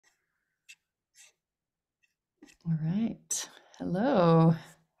All right. Hello.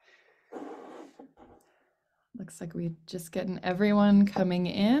 Looks like we're just getting everyone coming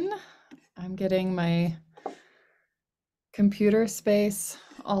in. I'm getting my computer space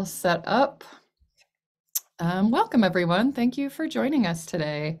all set up. Welcome, everyone. Thank you for joining us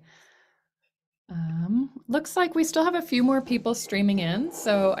today. Looks like we still have a few more people streaming in,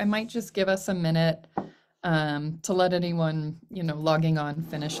 so I might just give us a minute to let anyone, logging on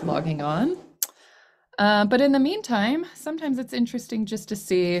finish logging on. But in the meantime, sometimes it's interesting just to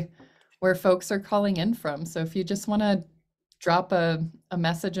see where folks are calling in from. So if you just want to drop a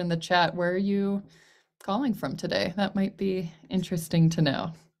message in the chat, where are you calling from today? That might be interesting to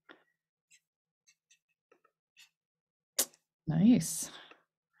know. Nice.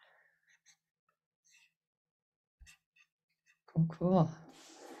 Cool, cool.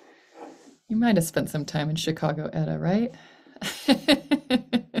 You might have spent some time in Chicago, Etta, right?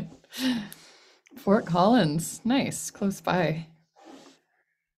 Fort Collins, nice, close by.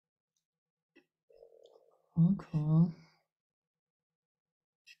 Oh, cool.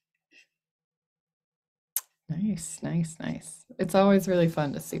 Nice, nice, nice. It's always really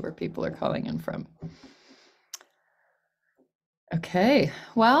fun to see where people are calling in from. Okay,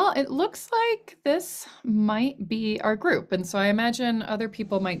 well, it looks like this might be our group. And so I imagine other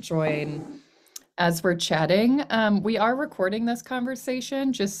people might join as we're chatting. We are recording this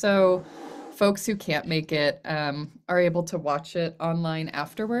conversation just so folks who can't make it are able to watch it online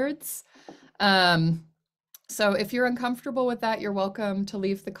afterwards. So if you're uncomfortable with that, you're welcome to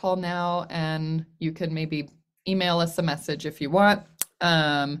leave the call now and you can maybe email us a message if you want.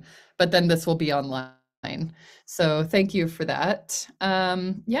 But then this will be online. So thank you for that.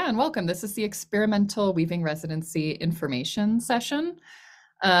 Yeah, and welcome. This is the Experimental Weaving Residency Information session.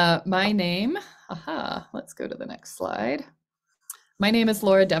 My name, let's go to the next slide. My name is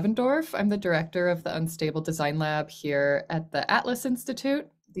Laura Devendorf. I'm the director of the Unstable Design Lab here at the Atlas Institute,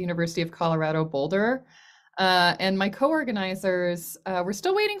 the University of Colorado Boulder. And my co-organizers, we're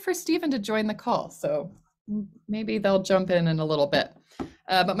still waiting for Stephen to join the call, so maybe they'll jump in a little bit.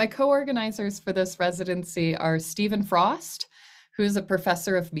 But my co-organizers for this residency are Stephen Frost, who's a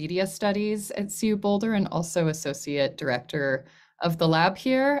professor of media studies at CU Boulder and also associate director of the lab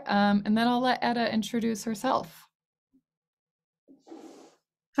here. And then I'll let Etta introduce herself.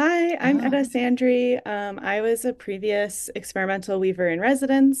 Hi, I'm Etta Sandry. I was a previous experimental weaver in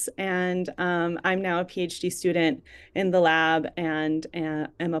residence, and I'm now a PhD student in the lab and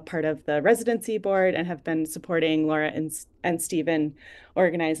am a part of the residency board and have been supporting Laura and Stephen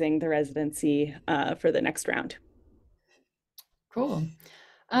organizing the residency for the next round. Cool.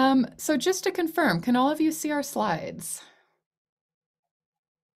 So just to confirm, can all of you see our slides?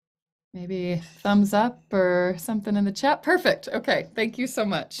 Maybe thumbs up or something in the chat. Perfect. Okay, thank you so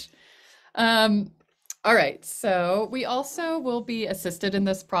much. All right, so we also will be assisted in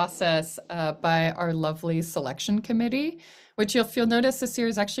this process by our lovely selection committee, which if you'll notice this year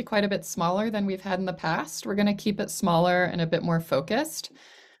is actually quite a bit smaller than we've had in the past. We're going to keep it smaller and a bit more focused.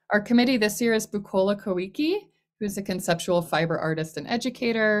 Our committee this year is Bukola Koiki, who's a conceptual fiber artist and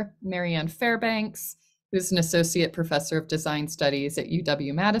educator, Marianne Fairbanks, who's an associate professor of design studies at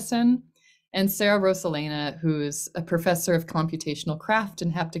UW-Madison, and Sarah Rosalena, who's a professor of computational craft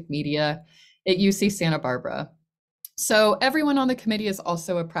and haptic media at UC Santa Barbara. So everyone on the committee is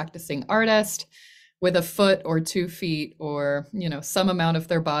also a practicing artist with a foot or 2 feet or, some amount of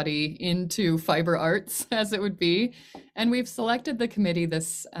their body into fiber arts, as it would be. And we've selected the committee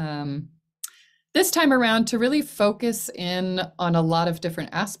this time around to really focus in on a lot of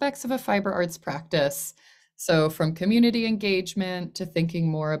different aspects of a fiber arts practice. So from community engagement to thinking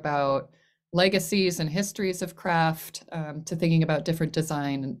more about legacies and histories of craft, to thinking about different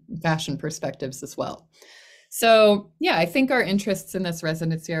design and fashion perspectives as well. So yeah, I think our interests in this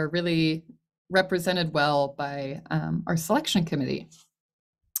residency are really represented well by our selection committee.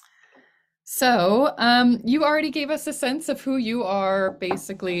 So you already gave us a sense of who you are,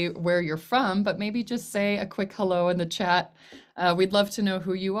 basically where you're from, but maybe just say a quick hello in the chat. We'd love to know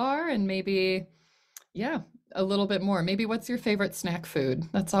who you are and maybe, yeah, a little bit more. Maybe what's your favorite snack food?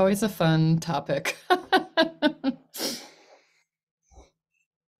 That's always a fun topic.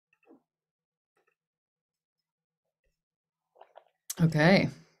 Okay.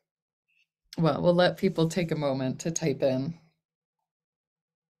 Well, we'll let people take a moment to type in.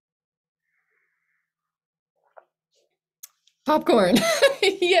 Popcorn.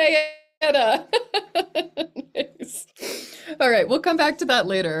 Yay, Anna. Nice. All right, we'll come back to that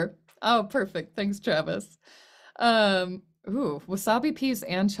later. Oh, perfect. Thanks, Travis. Wasabi peas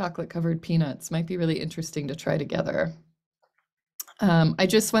and chocolate covered peanuts might be really interesting to try together. I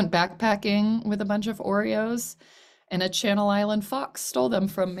just went backpacking with a bunch of Oreos, and a Channel Island fox stole them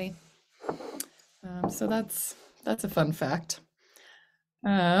from me. So that's a fun fact.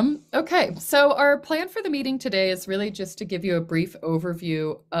 Okay, so our plan for the meeting today is really just to give you a brief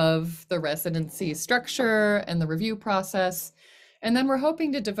overview of the residency structure and the review process. And then we're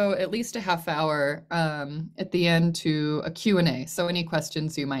hoping to devote at least a half hour at the end to a Q&A. So any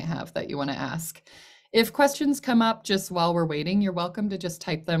questions you might have that you want to ask. If questions come up just while we're waiting, you're welcome to just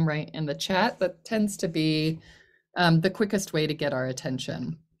type them right in the chat. That tends to be the quickest way to get our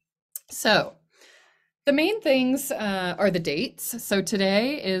attention. So the main things are the dates. So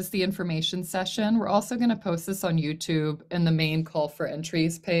today is the information session. We're also going to post this on YouTube in the main call for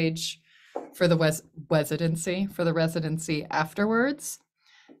entries page for the residency afterwards.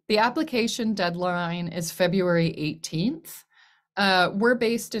 The application deadline is February 18th. We're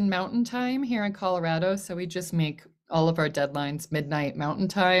based in Mountain Time here in Colorado, so we just make all of our deadlines midnight Mountain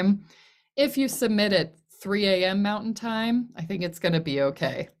Time. If you submit at 3 a.m. Mountain Time, I think it's going to be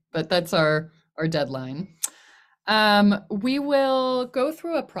okay, but that's our deadline. We will go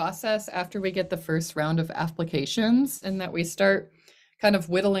through a process after we get the first round of applications, and that we start kind of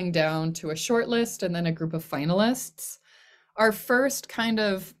whittling down to a short list and then a group of finalists. Our first kind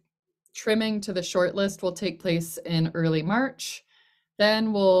of trimming to the short list will take place in early March.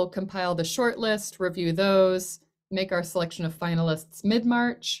 Then we'll compile the short list, review those, make our selection of finalists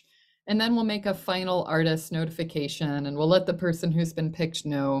mid-March, and then we'll make a final artist notification, and we'll let the person who's been picked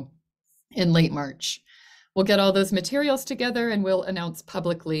know in late March. We'll get all those materials together and we'll announce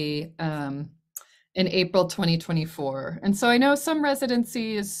publicly in April 2024. And so I know some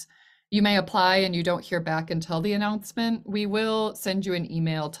residencies, you may apply and you don't hear back until the announcement. We will send you an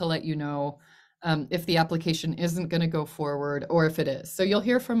email to let you know if the application isn't going to go forward or if it is. So you'll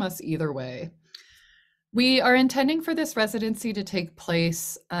hear from us either way. We are intending for this residency to take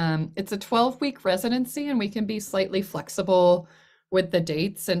place. It's a 12-week residency, and we can be slightly flexible with the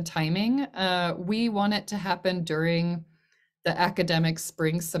dates and timing. We want it to happen during the academic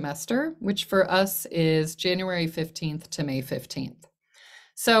spring semester, which for us is January 15th to May 15th.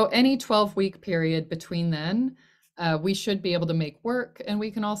 So any 12-week period between then, we should be able to make work. And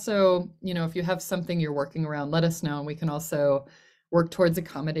we can also, if you have something you're working around, let us know, and we can also work towards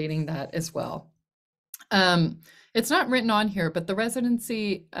accommodating that as well. It's not written on here, but the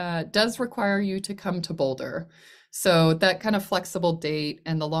residency does require you to come to Boulder. So that kind of flexible date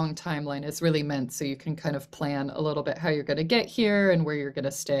and the long timeline is really meant so you can kind of plan a little bit how you're going to get here and where you're going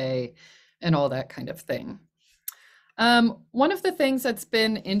to stay and all that kind of thing. One of the things that's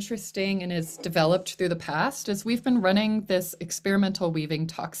been interesting and has developed through the past is we've been running this experimental weaving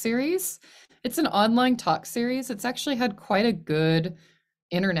talk series. It's an online talk series. It's actually had quite a good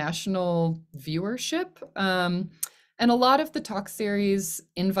international viewership. And a lot of the talk series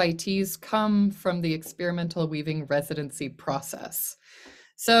invitees come from the experimental weaving residency process.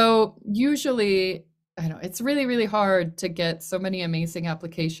 So usually, I know it's really, really hard to get so many amazing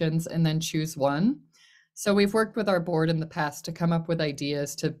applications and then choose one. So we've worked with our board in the past to come up with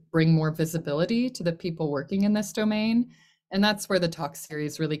ideas to bring more visibility to the people working in this domain. And that's where the talk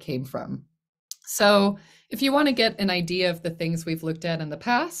series really came from. So if you want to get an idea of the things we've looked at in the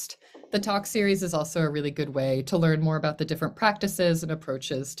past, the talk series is also a really good way to learn more about the different practices and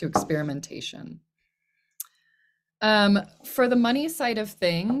approaches to experimentation. For the money side of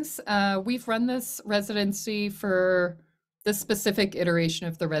things, we've run this residency for the specific iteration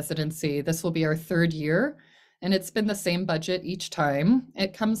of the residency. This will be our third year, and it's been the same budget each time.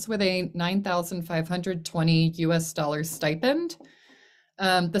 It comes with a $9,520 US stipend.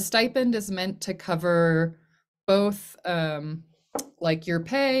 The stipend is meant to cover both like your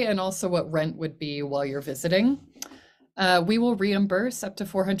pay and also what rent would be while you're visiting. We will reimburse up to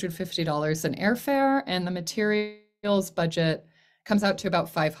 $450 in airfare, and the materials budget comes out to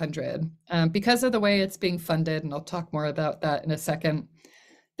about $500. Because of the way it's being funded, and I'll talk more about that in a second,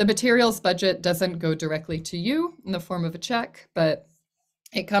 the materials budget doesn't go directly to you in the form of a check, but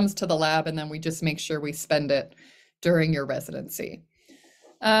it comes to the lab, and then we just make sure we spend it during your residency.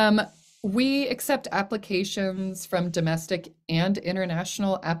 We accept applications from domestic and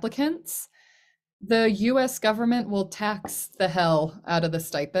international applicants. The US government will tax the hell out of the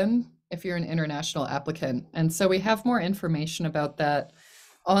stipend if you're an international applicant. And so we have more information about that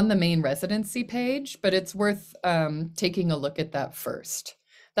on the main residency page, but it's worth taking a look at that first.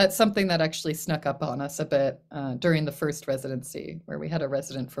 That's something that actually snuck up on us a bit during the first residency, where we had a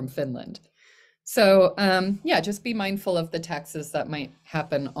resident from Finland. So yeah, just be mindful of the taxes that might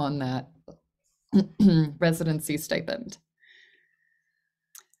happen on that residency stipend.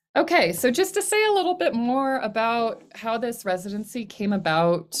 Okay, so just to say a little bit more about how this residency came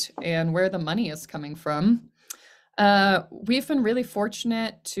about and where the money is coming from. We've been really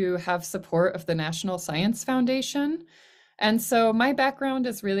fortunate to have support of the National Science Foundation. And so my background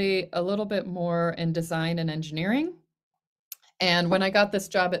is really a little bit more in design and engineering. And when I got this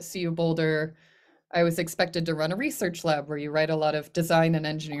job at CU Boulder, I was expected to run a research lab where you write a lot of design and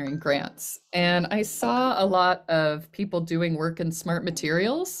engineering grants. And I saw a lot of people doing work in smart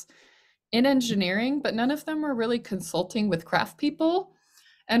materials in engineering, but none of them were really consulting with craft people.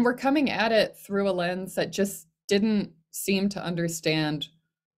 And we're coming at it through a lens that just didn't seem to understand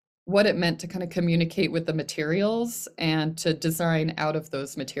what it meant to kind of communicate with the materials and to design out of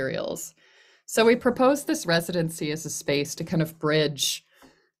those materials. So we proposed this residency as a space to kind of bridge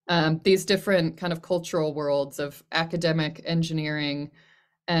these different kind of cultural worlds of academic engineering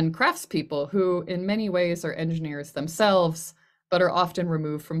and craftspeople who in many ways are engineers themselves, but are often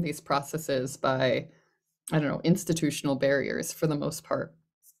removed from these processes by, I don't know, institutional barriers for the most part.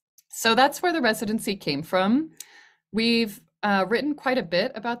 So that's where the residency came from. We've written quite a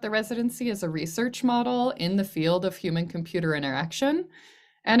bit about the residency as a research model in the field of human computer interaction.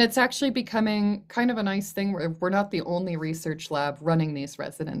 And it's actually becoming kind of a nice thing where we're not the only research lab running these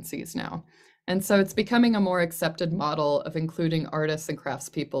residencies now. And so it's becoming a more accepted model of including artists and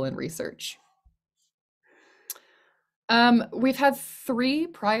craftspeople in research. We've had 3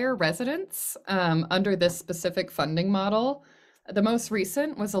 prior residents under this specific funding model. The most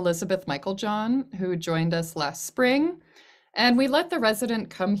recent was Elizabeth Michaeljohn, who joined us last spring. And we let the resident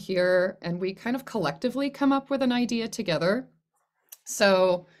come here and we kind of collectively come up with an idea together.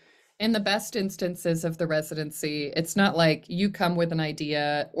 So in the best instances of the residency, it's not like you come with an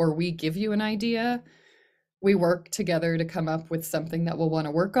idea or we give you an idea. We work together to come up with something that we'll want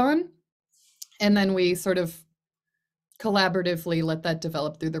to work on. And then we sort of collaboratively let that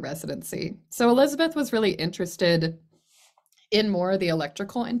develop through the residency. So Elizabeth was really interested in more of the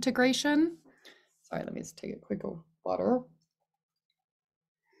electrical integration. Sorry, let me just take a quick water.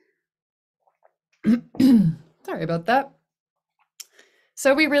 Sorry about that.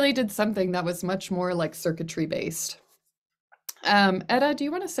 So we really did something that was much more like circuitry based. Etta, do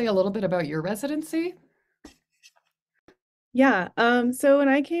you want to say a little bit about your residency? Yeah, so when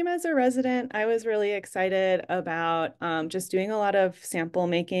I came as a resident, I was really excited about just doing a lot of sample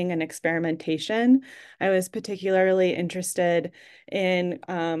making and experimentation. I was particularly interested in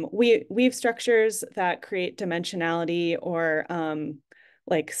weave structures that create dimensionality or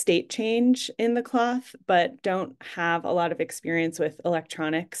like state change in the cloth, but don't have a lot of experience with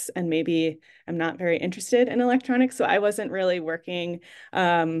electronics, and maybe I'm not very interested in electronics, so I wasn't really working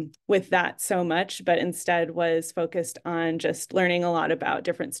with that so much, but instead was focused on just learning a lot about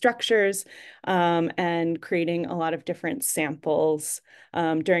different structures and creating a lot of different samples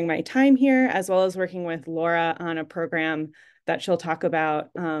during my time here, as well as working with Laura on a program that she'll talk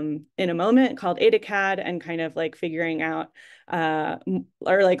about in a moment called AdaCAD, and kind of like figuring out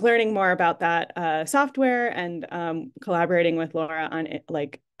or like learning more about that software, and collaborating with Laura on it,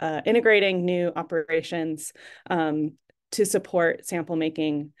 like integrating new operations to support sample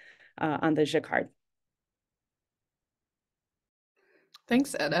making on the Jacquard.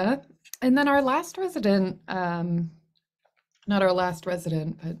 Thanks, Etta. And then our last resident, not our last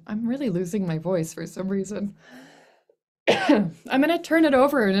resident, but I'm really losing my voice for some reason. I'm going to turn it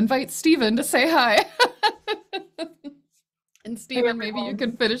over and invite Stephen to say hi. And Hey Stephen, maybe you everyone.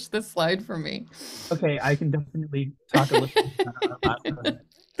 can finish this slide for me. Okay, I can definitely talk a little bit about our last president.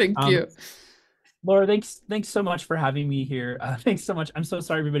 Thank Um, you. Laura, thanks so much for having me here. Thanks so much. I'm so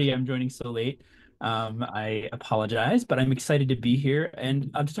sorry, everybody, I'm joining so late. I apologize, but I'm excited to be here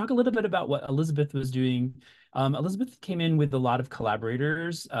and to talk a little bit about what Elizabeth was doing. Elizabeth came in with a lot of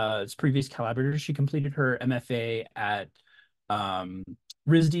collaborators, as previous collaborators. She completed her MFA at um,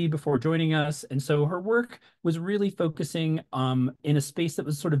 RISD before joining us. And so her work was really focusing in a space that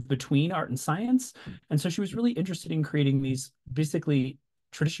was sort of between art and science. And so she was really interested in creating these basically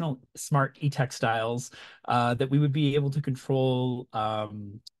traditional smart e-textiles that we would be able to control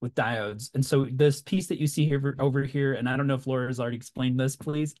with diodes. And so this piece that you see here over here, and I don't know if Laura has already explained this,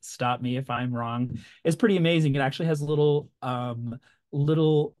 please stop me if I'm wrong, is pretty amazing. It actually has little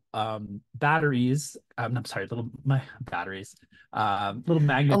batteries. I'm sorry, my batteries, little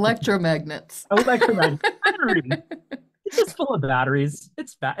magnets. Electromagnets. Electromagnet batteries. It's just full of batteries.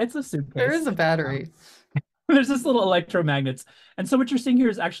 It's a There suitcase. is a battery. There's this little electromagnets. And so what you're seeing here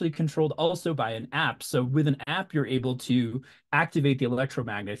is actually controlled also by an app. So with an app, you're able to activate the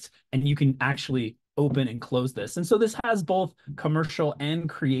electromagnets and you can actually open and close this. And so this has both commercial and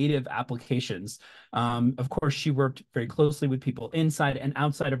creative applications. Of course, she worked very closely with people inside and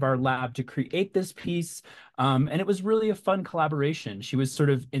outside of our lab to create this piece. And it was really a fun collaboration. She was sort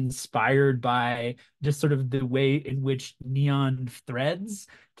of inspired by just sort of the way in which neon threads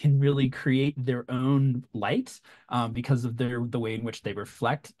can really create their own light because of the way in which they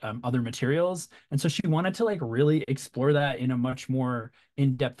reflect other materials. And so she wanted to like really explore that in a much more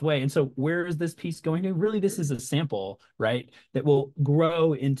in-depth way. And so where is this piece going to? Really, this is a sample, right, that will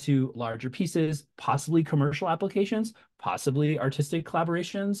grow into larger pieces, possibly commercial applications, possibly artistic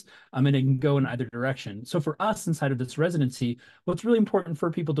collaborations, and it can go in either direction. So for us inside of this residency, what's really important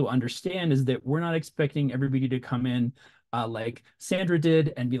for people to understand is that we're not expecting everybody to come in like Sandra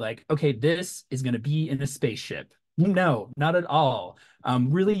did and be like, okay, this is going to be in a spaceship. No, not at all.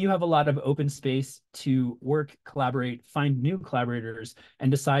 Really, you have a lot of open space to work, collaborate, find new collaborators, and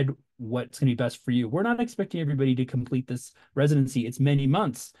decide what's going to be best for you. We're not expecting everybody to complete this residency. It's many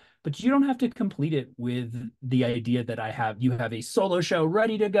months, but you don't have to complete it with the idea that you have a solo show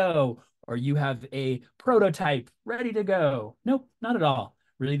ready to go, or you have a prototype ready to go. Nope, not at all.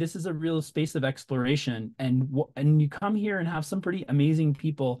 Really, this is a real space of exploration, and you come here and have some pretty amazing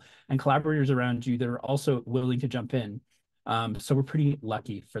people and collaborators around you that are also willing to jump in. So we're pretty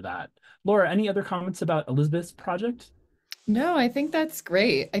lucky for that. Laura, any other comments about Elizabeth's project? No, I think that's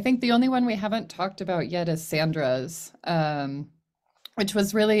great. I think the only one we haven't talked about yet is Sandra's, which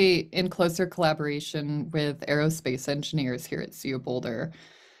was really in closer collaboration with aerospace engineers here at CU Boulder,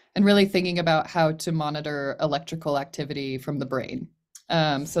 and really thinking about how to monitor electrical activity from the brain.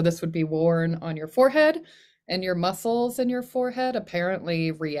 So this would be worn on your forehead, and your muscles in your forehead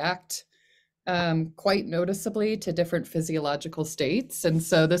apparently react quite noticeably to different physiological states. And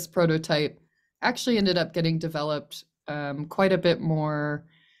so this prototype actually ended up getting developed quite a bit more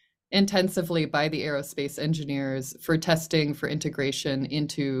intensively by the aerospace engineers for testing for integration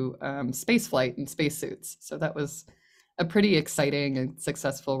into space flight and spacesuits. So that was a pretty exciting and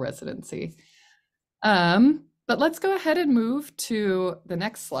successful residency. But let's go ahead and move to the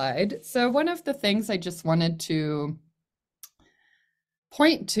next slide. So one of the things I just wanted to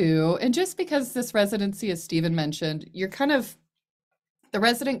point to, and just because this residency, as Stephen mentioned, the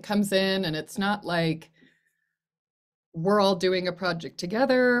resident comes in and it's not like we're all doing a project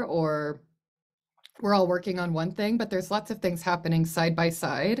together or we're all working on one thing, but there's lots of things happening side by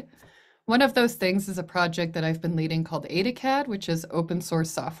side. One of those things is a project that I've been leading called AdaCAD, which is open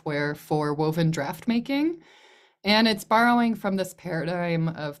source software for woven draft making. And it's borrowing from this paradigm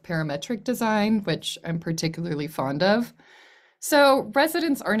of parametric design, which I'm particularly fond of. So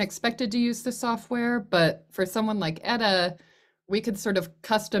residents aren't expected to use the software, but for someone like Etta, we could sort of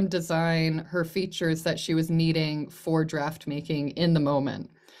custom design her features that she was needing for draft making in the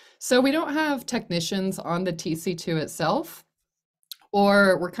moment. So we don't have technicians on the TC2 itself,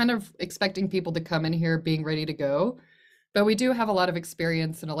 or we're kind of expecting people to come in here being ready to go. But we do have a lot of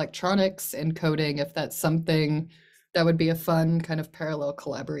experience in electronics and coding, if that's something that would be a fun kind of parallel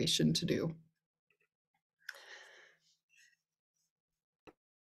collaboration to do.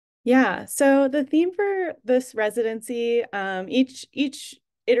 Yeah, so the theme for this residency, each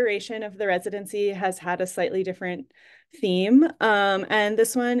iteration of the residency has had a slightly different theme, and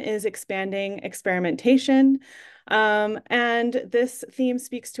this one is expanding experimentation. And this theme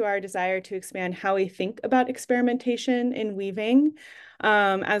speaks to our desire to expand how we think about experimentation in weaving.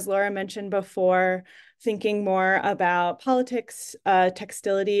 As Laura mentioned before, thinking more about politics,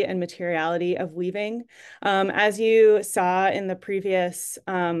 textility, and materiality of weaving. As you saw in the previous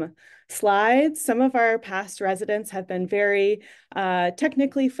slides, some of our past residents have been very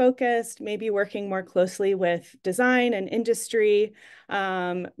technically focused, maybe working more closely with design and industry,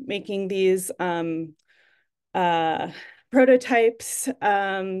 making these prototypes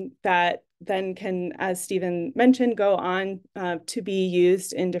that then can, as Stephen mentioned, go on to be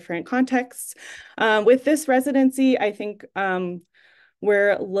used in different contexts. With this residency, I think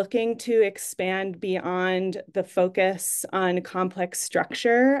we're looking to expand beyond the focus on complex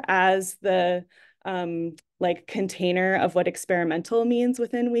structure as the like container of what experimental means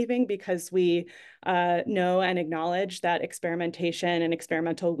within weaving, because we know and acknowledge that experimentation and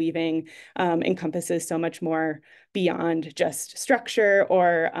experimental weaving encompasses so much more beyond just structure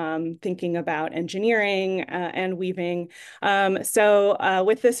or thinking about engineering and weaving. So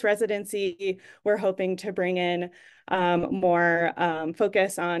with this residency, we're hoping to bring in more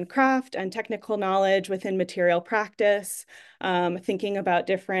focus on craft and technical knowledge within material practice, thinking about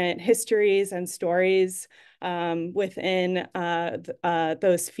different histories and stories within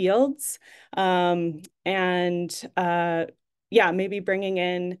those fields. And yeah, maybe bringing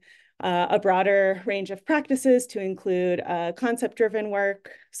in a broader range of practices to include concept-driven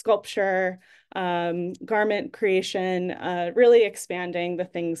work, sculpture, garment creation, really expanding the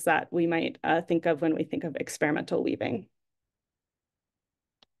things that we might think of when we think of experimental weaving.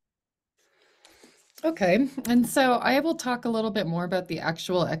 Okay, and so I will talk a little bit more about the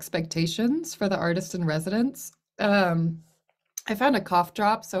actual expectations for the artist in residence. I found a cough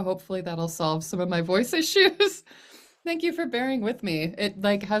drop, so hopefully that'll solve some of my voice issues. Thank you for bearing with me. It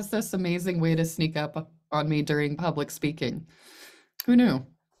like has this amazing way to sneak up on me during public speaking. Who knew?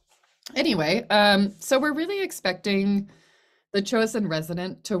 Anyway, so we're really expecting the chosen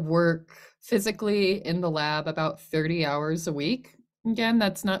resident to work physically in the lab about 30 hours a week. Again,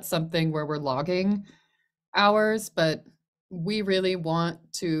 that's not something where we're logging hours, but we really want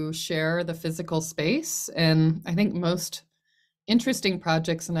to share the physical space. And I think most interesting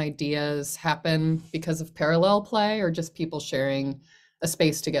projects and ideas happen because of parallel play or just people sharing a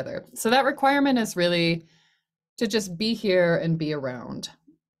space together. So that requirement is really to just be here and be around.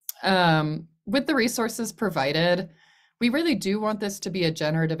 With the resources provided, we really do want this to be a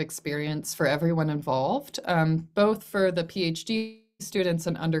generative experience for everyone involved, both for the PhD students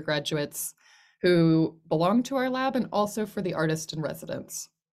and undergraduates who belong to our lab and also for the artist in residence.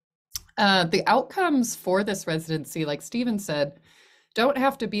 The outcomes for this residency, like Stephen said, don't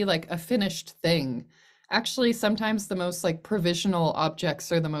have to be like a finished thing. Actually, sometimes the most like provisional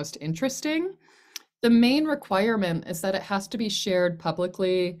objects are the most interesting. The main requirement is that it has to be shared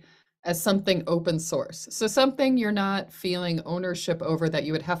publicly as something open source. So something you're not feeling ownership over that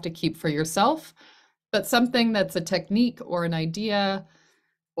you would have to keep for yourself, but something that's a technique or an idea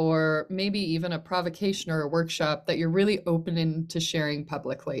or maybe even a provocation or a workshop that you're really open to sharing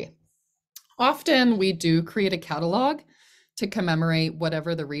publicly. Often we do create a catalog to commemorate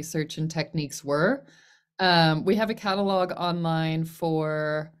whatever the research and techniques were. We have a catalog online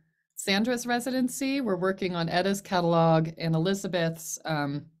for Sandra's residency. We're working on Edda's catalog and Elizabeth's.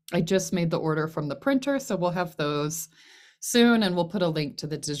 I just made the order from the printer, so we'll have those soon, and we'll put a link to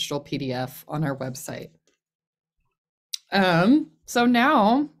the digital PDF on our website. So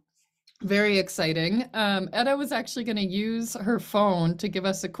now, very exciting. Edda was actually going to use her phone to give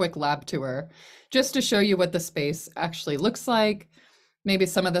us a quick lab tour, just to show you what the space actually looks like, maybe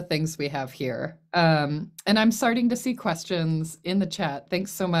some of the things we have here. And I'm starting to see questions in the chat.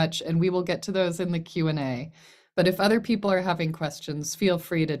 Thanks so much. And we will get to those in the Q&A. But if other people are having questions, feel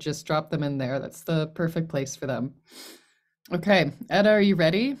free to just drop them in there. That's the perfect place for them. Okay, Edda, are you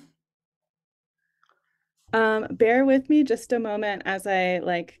ready? Bear with me just a moment as I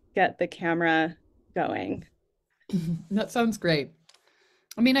get the camera going. That sounds great.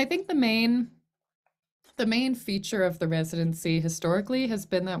 I mean, I think the main feature of the residency historically has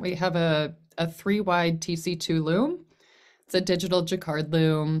been that we have a 3-wide TC2 loom. It's a digital jacquard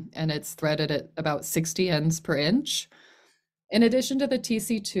loom, and it's threaded at about 60 ends per inch. In addition to the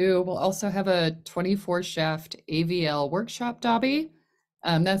TC2, we'll also have a 24-shaft AVL workshop dobby.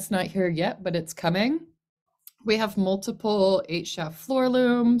 That's not here yet, but it's coming. We have multiple 8-shaft floor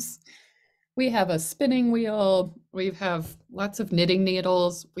looms. We have a spinning wheel. We have lots of knitting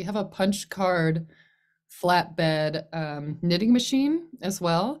needles. We have a punch card flatbed knitting machine as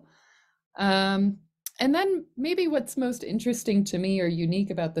well. And then maybe what's most interesting to me or unique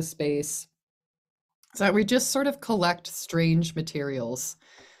about the space is that we just sort of collect strange materials.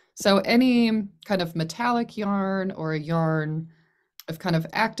 So any kind of metallic yarn or a yarn of kind of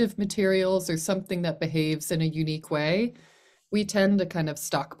active materials or something that behaves in a unique way, we tend to kind of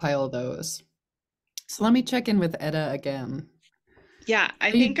stockpile those. So let me check in with Edda again. Yeah,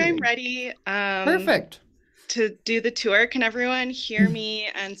 I think I'm ready. Perfect. To do the tour. Can everyone hear me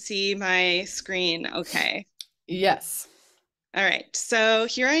and see my screen okay? Yes. All right, so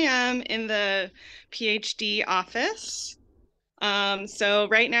here I am in the PhD office. So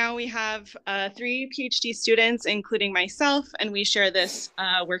right now we have 3 PhD students, including myself, and we share this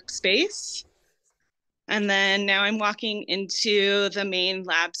workspace. And then now I'm walking into the main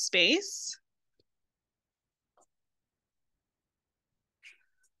lab space.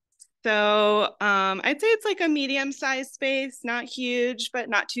 So I'd say it's like a medium-sized space, not huge, but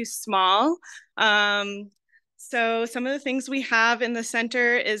not too small. So some of the things we have in the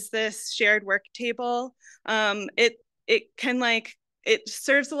center is this shared work table. It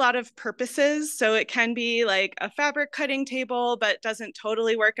serves a lot of purposes. So it can be like a fabric cutting table, but doesn't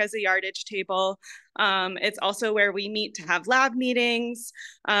totally work as a yardage table. It's also where we meet to have lab meetings.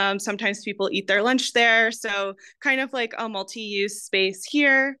 Sometimes people eat their lunch there. So kind of like a multi-use space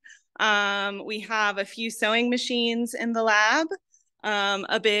here. We have a few sewing machines in the lab.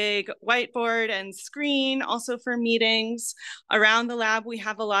 a big whiteboard and screen also for meetings. Around the lab, we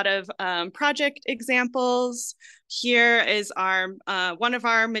have a lot of project examples. Here is our one of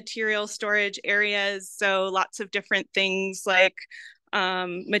our material storage areas. So lots of different things like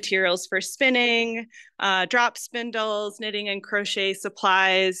materials for spinning, drop spindles, knitting and crochet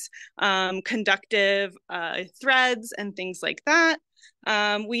supplies, conductive threads and things like that.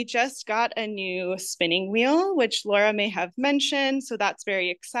 We just got a new spinning wheel, which Laura may have mentioned, so that's very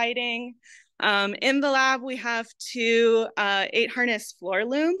exciting. In the lab, we have two 8-harness floor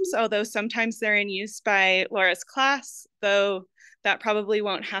looms, although sometimes they're in use by Laura's class, though that probably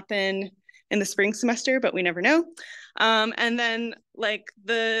won't happen in the spring semester, but we never know. And then like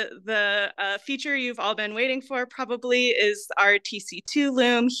the feature you've all been waiting for probably is our TC2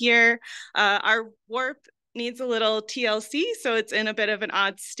 loom here. Our warp needs a little TLC, so it's in a bit of an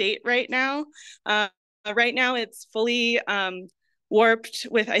odd state right now. Right now it's fully warped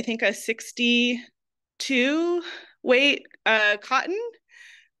with, I think, a 62 weight cotton.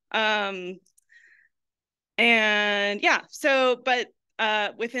 And yeah, so, but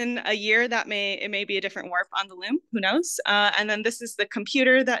within a year, it may be a different warp on the loom, who knows? And then this is the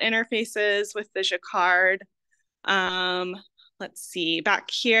computer that interfaces with the jacquard. Let's see,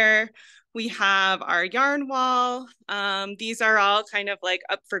 back here, we have our yarn wall. These are all kind of like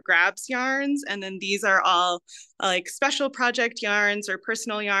up for grabs yarns. And then these are all like special project yarns or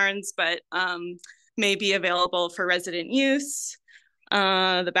personal yarns, but may be available for resident use.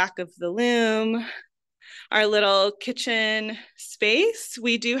 The back of the loom, our little kitchen space.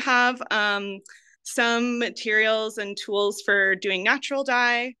 We do have some materials and tools for doing natural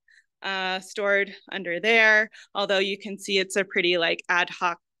dye stored under there, although you can see it's a pretty like ad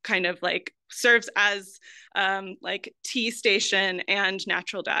hoc kind of like serves as like tea station and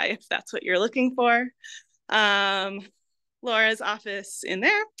natural dye, if that's what you're looking for. Laura's office in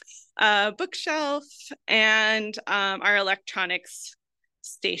there, bookshelf, and our electronics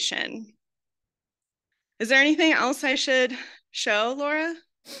station. Is there anything else I should show, Laura?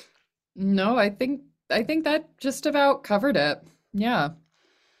 No, I think that just about covered it. Yeah.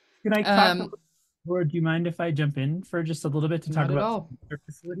 Can I talk Um, or do you mind if I jump in for just a little bit to talk Not at about all. their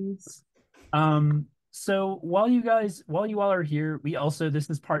facilities? So while you all are here, we also, this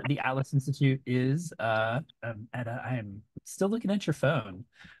is part of the Atlas Institute is, Etta, I am still looking at your phone.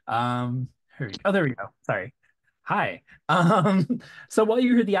 There we go. Sorry. Hi. So while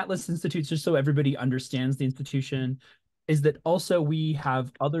you're here, the Atlas Institute, just so everybody understands the institution, is that also we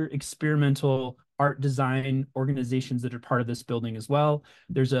have other experimental art design organizations that are part of this building as well.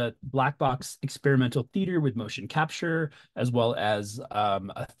 There's a black box experimental theater with motion capture, as well as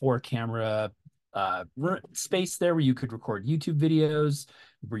a 4-camera space there where you could record YouTube videos,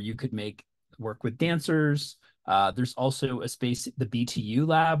 where you could work with dancers. There's also a space, the BTU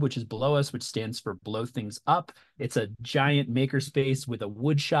lab, which is below us, which stands for Blow Things Up. It's a giant maker space with a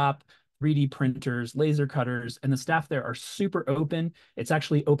wood shop, 3D printers, laser cutters, and the staff there are super open. It's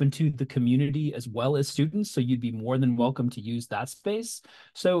actually open to the community as well as students, so you'd be more than welcome to use that space.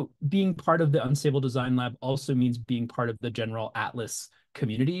 So being part of the Unstable Design Lab also means being part of the general Atlas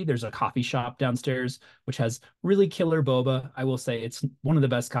community. There's a coffee shop downstairs, which has really killer boba. I will say it's one of the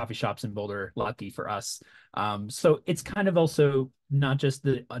best coffee shops in Boulder, lucky for us. So it's kind of also not just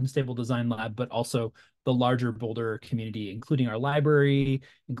the Unstable Design Lab, but also the larger Boulder community, including our library,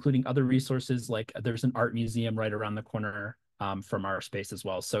 including other resources. Like there's an art museum right around the corner from our space as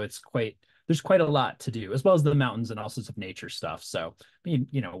well. So there's quite a lot to do, as well as the mountains and all sorts of nature stuff. So, I mean,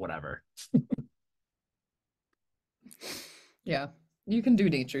 whatever. Yeah, you can do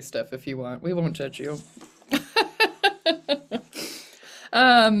nature stuff if you want. We won't judge you.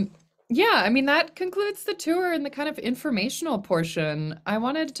 Yeah, I mean, that concludes the tour and the kind of informational portion. I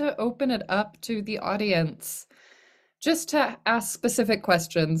wanted to open it up to the audience just to ask specific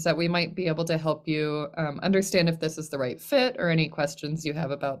questions that we might be able to help you understand if this is the right fit or any questions you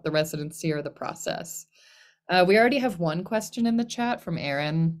have about the residency or the process. We already have one question in the chat from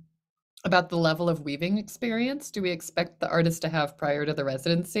Erin about the level of weaving experience do we expect the artist to have prior to the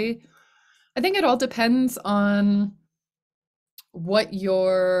residency? I think it all depends on what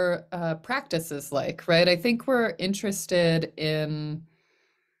your practice is like, right? I think we're interested in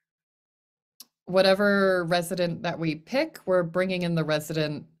whatever resident that we pick, we're bringing in the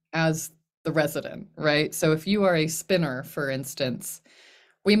resident as the resident, right? So if you are a spinner, for instance,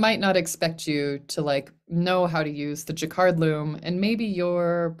 we might not expect you to like know how to use the jacquard loom, and maybe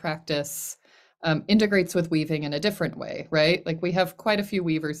your practice integrates with weaving in a different way, right? Like we have quite a few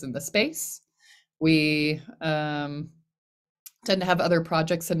weavers in the space. We tend to have other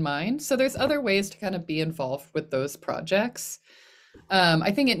projects in mind. So there's other ways to kind of be involved with those projects.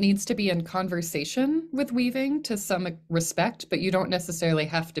 I think it needs to be in conversation with weaving to some respect, but you don't necessarily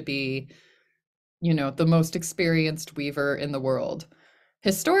have to be, the most experienced weaver in the world.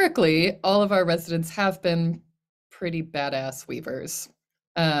 Historically, all of our residents have been pretty badass weavers,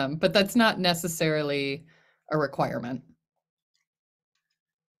 but that's not necessarily a requirement.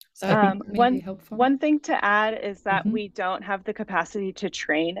 Is I that think maybe One helpful? one thing to add is that Hmm. we don't have the capacity to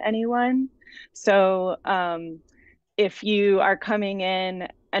train anyone. So if you are coming in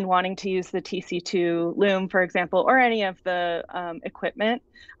and wanting to use the TC2 loom, for example, or any of the equipment,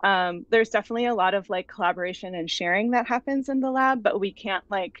 there's definitely a lot of like collaboration and sharing that happens in the lab, but we can't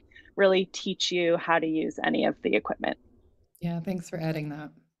like really teach you how to use any of the equipment. Yeah, thanks for adding that.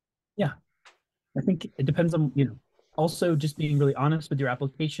 yeah, I think it depends on, also just being really honest with your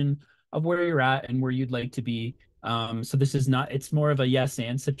application of where you're at and where you'd like to be. So this is not, it's more of a yes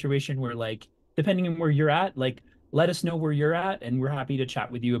and situation where like, depending on where you're at, like let us know where you're at and we're happy to chat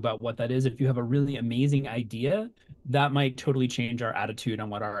with you about what that is. If you have a really amazing idea, that might totally change our attitude on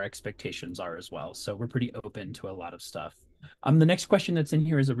what our expectations are as well. So we're pretty open to a lot of stuff. The next question that's in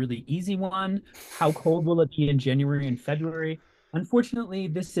here is a really easy one. How cold will it be in January and February? Unfortunately,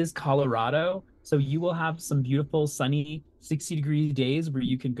 this is Colorado, so you will have some beautiful sunny 60-degree days where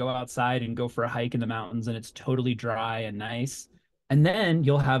you can go outside and go for a hike in the mountains and it's totally dry and nice. And then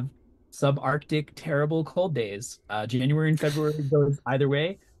you'll have subarctic terrible cold days. January and February goes either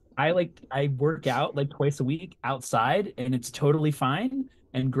way. I work out like twice a week outside and it's totally fine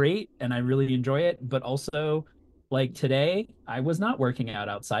and great and I really enjoy it, but also like today I was not working out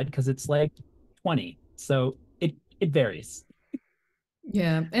outside because it's like 20. So it varies.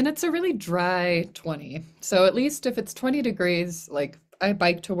 Yeah, and it's a really dry 20. So at least if it's 20 degrees, like I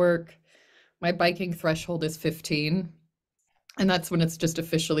bike to work, my biking threshold is 15, and that's when it's just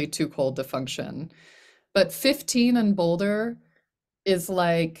officially too cold to function. But 15 in Boulder is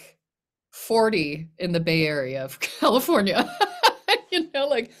like 40 in the Bay Area of California.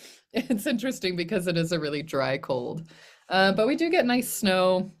 Like it's interesting because it is a really dry cold. But we do get nice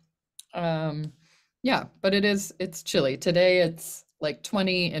snow. Um, yeah, but it's chilly. Today it's like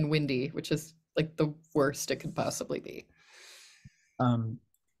 20 and windy, which is like the worst it could possibly be. Um,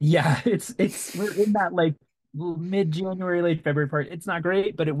 yeah, it's we're in that like mid-January, late February part. It's not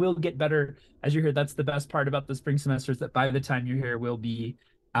great, but it will get better as you're here. That's the best part about the spring semester is that by the time you're here, we'll be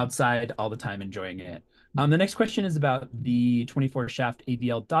outside all the time enjoying it. The next question is about the 24 shaft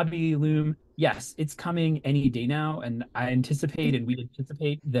ABL Dobby loom. Yes, it's coming any day now, and I anticipate and we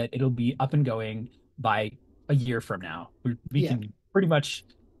anticipate that it'll be up and going by a year from now. We Yeah. can pretty much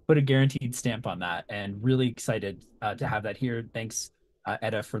put a guaranteed stamp on that and really excited to have that here. Thanks,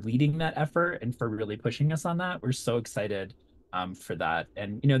 Etta, for leading that effort and for really pushing us on that. We're so excited for that.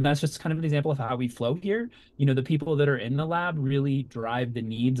 And, that's just kind of an example of how we flow here. The people that are in the lab really drive the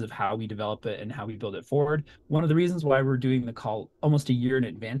needs of how we develop it and how we build it forward. One of the reasons why we're doing the call almost a year in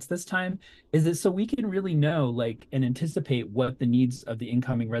advance this time is that so we can really know like and anticipate what the needs of the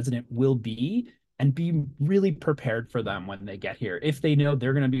incoming resident will be and be really prepared for them when they get here. If they know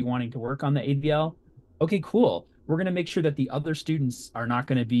they're going to be wanting to work on the ABL, okay, cool. We're going to make sure that the other students are not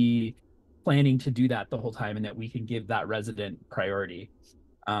going to be planning to do that the whole time and that we can give that resident priority.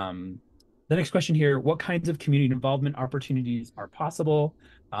 Um, the next question here, what kinds of community involvement opportunities are possible?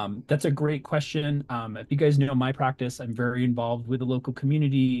 That's a great question. If you guys know my practice, I'm very involved with the local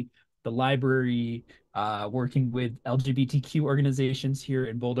community, the library, working with LGBTQ organizations here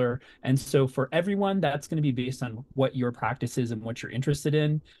in Boulder. And so for everyone, that's going to be based on what your practice is and what you're interested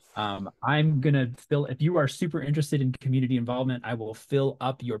in. I'm going to fill, if you are super interested in community involvement, I will fill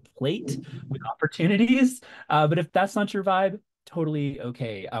up your plate with opportunities. But if that's not your vibe, totally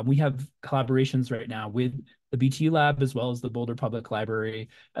okay. We have collaborations right now with the BT Lab as well as the Boulder Public Library,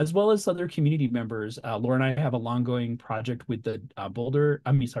 as well as other community members. Laura and I have a long-going project with the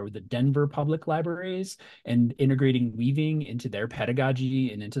with the Denver Public Libraries and integrating weaving into their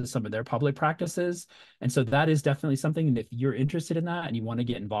pedagogy and into some of their public practices. And so that is definitely something that if you're interested in that and you want to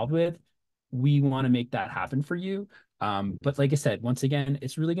get involved with, we want to make that happen for you. But like I said, once again,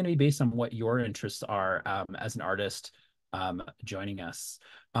 it's really going to be based on what your interests are as an artist joining us.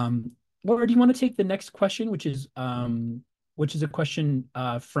 Laura, do you want to take the next question, which is a question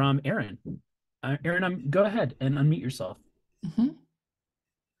from Aaron? Aaron, go ahead and unmute yourself. Mhm.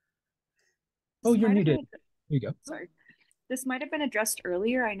 Oh, This you're might have muted. been, Here you go. sorry. This might have been addressed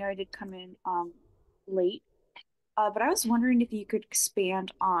earlier. I know I did come in late, but I was wondering if you could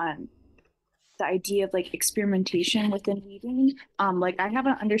expand on the idea of like experimentation within weaving. Like I have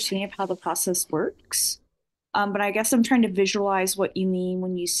an understanding of how the process works, but I guess I'm trying to visualize what you mean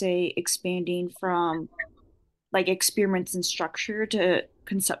when you say expanding from like experiments in structure to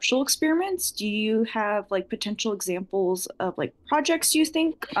conceptual experiments. Do you have like potential examples of like projects you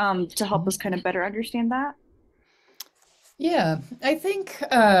think to help us kind of better understand that? Yeah, I think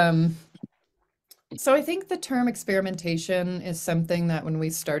so I think the term experimentation is something that when we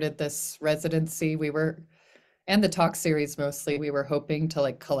started this residency, we were, and the talk series mostly, we were hoping to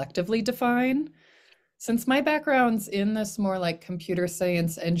like collectively define. Since my background's in this more like computer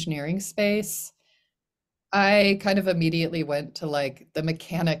science engineering space, I kind of immediately went to like the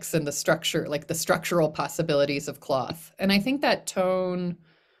mechanics and the structure, like the structural possibilities of cloth. And I think that tone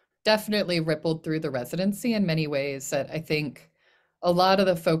definitely rippled through the residency in many ways that I think a lot of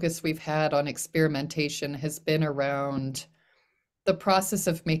the focus we've had on experimentation has been around the process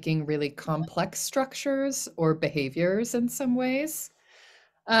of making really complex structures or behaviors in some ways.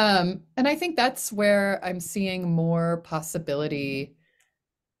 And I think that's where I'm seeing more possibility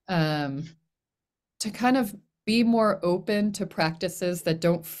um, to kind of be more open to practices that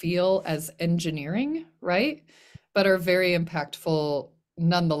don't feel as engineering, right? But are very impactful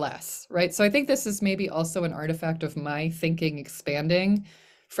nonetheless, right? So I think this is maybe also an artifact of my thinking expanding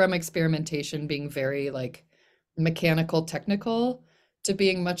from experimentation being very like mechanical, technical to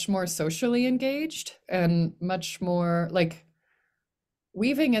being much more socially engaged and much more like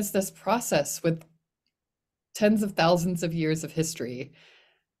weaving is this process with tens of thousands of years of history.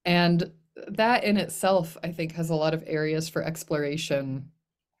 And that in itself, I think, has a lot of areas for exploration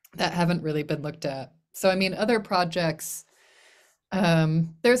that haven't really been looked at. So, I mean, other projects,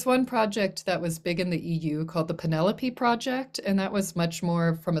 there's one project that was big in the EU called the Penelope Project, and that was much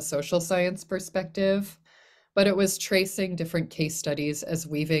more from a social science perspective, but it was tracing different case studies as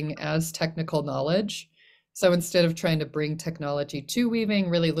weaving as technical knowledge. So instead of trying to bring technology to weaving,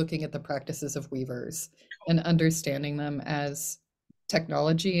 really looking at the practices of weavers and understanding them as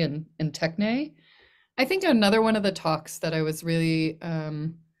technology and techne. I think another one of the talks that I was really,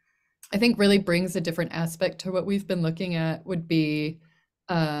 I think really brings a different aspect to what we've been looking at would be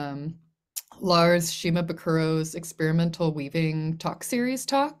um, Lars Shimabukuro's experimental weaving talk series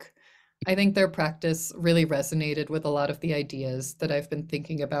talk. I think their practice really resonated with a lot of the ideas that I've been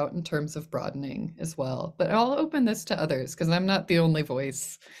thinking about in terms of broadening as well. But I'll open this to others because I'm not the only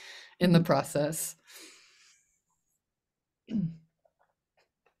voice in the process.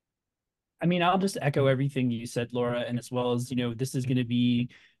 I mean, I'll just echo everything you said, Laura, and as well as, this is going to be,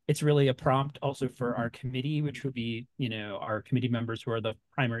 it's really a prompt also for our committee, which will be, our committee members who are the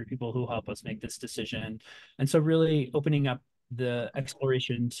primary people who help us make this decision. And so really opening up the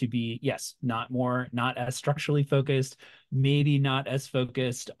exploration to be, yes, not as structurally focused, maybe not as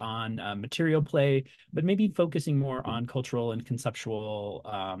focused on material play, but maybe focusing more on cultural and conceptual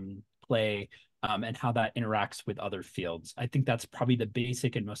play, and how that interacts with other fields. I think that's probably the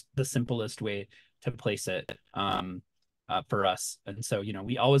basic and the simplest way to place it for us. And so,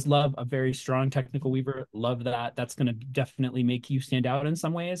 we always love a very strong technical weaver. Love that. That's going to definitely make you stand out in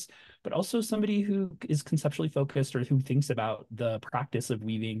some ways, but also somebody who is conceptually focused or who thinks about the practice of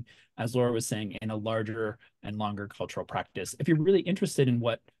weaving, as Laura was saying, in a larger and longer cultural practice. If you're really interested in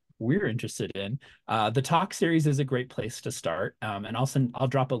what we're interested in, the talk series is a great place to start. And I'll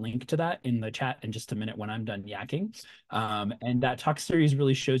drop a link to that in the chat in just a minute when I'm done yakking. And that talk series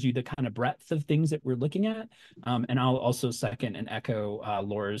really shows you the kind of breadth of things that we're looking at. And I'll also second and echo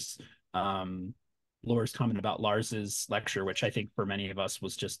Laura's comment about Lars's lecture, which I think for many of us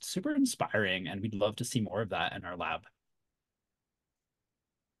was just super inspiring, and we'd love to see more of that in our lab.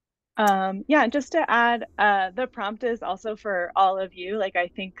 Yeah, just to add, the prompt is also for all of you. Like, I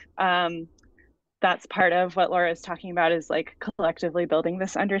think that's part of what Laura is talking about is like collectively building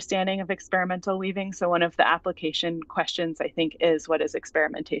this understanding of experimental weaving. So one of the application questions, I think, is what does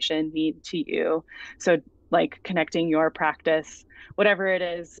experimentation mean to you? So like connecting your practice, whatever it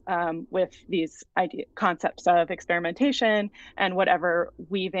is, with these concepts of experimentation and whatever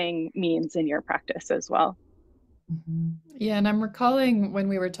weaving means in your practice as well. Yeah, and I'm recalling when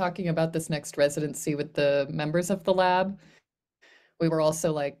we were talking about this next residency with the members of the lab, we were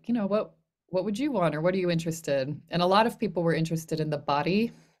also like, what would you want or what are you interested? And a lot of people were interested in the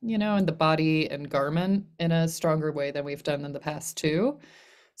body, and the body and garment in a stronger way than we've done in the past too.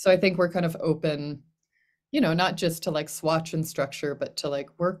 So I think we're kind of open, not just to like swatch and structure, but to like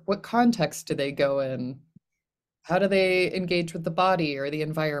what context do they go in? How do they engage with the body or the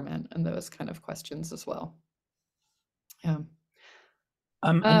environment and those kind of questions as well. Yeah.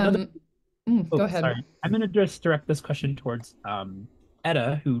 Another Go ahead. Sorry. I'm going to just direct this question towards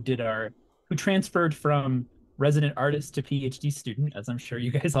Etta, who transferred from resident artist to PhD student, as I'm sure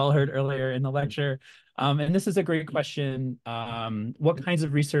you guys all heard earlier in the lecture. And this is a great question. What kinds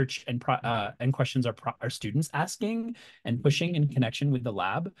of research and questions are students asking and pushing in connection with the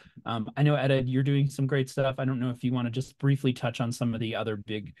lab? I know, Etta, you're doing some great stuff. I don't know if you want to just briefly touch on some of the other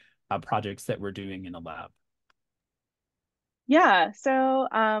big projects that we're doing in the lab. Yeah, so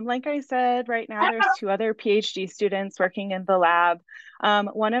like I said, right now there's two other PhD students working in the lab.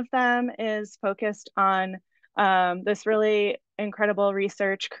 One of them is focused on this really incredible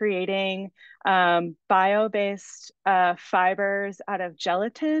research creating bio-based fibers out of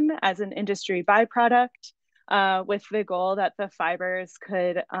gelatin as an industry byproduct, with the goal that the fibers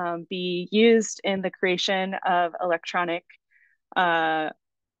could be used in the creation of electronic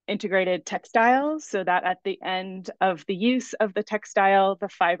integrated textiles, so that at the end of the use of the textile, the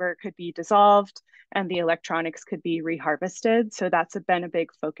fiber could be dissolved and the electronics could be reharvested. So that's been a big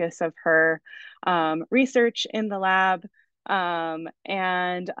focus of her research in the lab.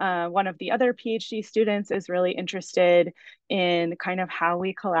 And one of the other PhD students is really interested in kind of how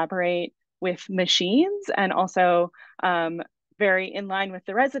we collaborate with machines, and also very in line with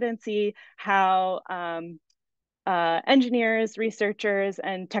the residency, how engineers, researchers,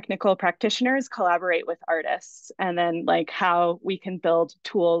 and technical practitioners collaborate with artists, and then like how we can build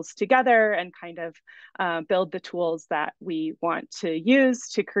tools together and kind of build the tools that we want to use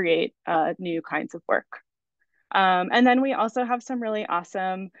to create new kinds of work. And then we also have some really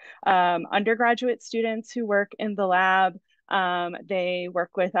awesome undergraduate students who work in the lab. They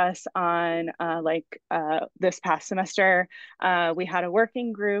work with us on this past semester. We had a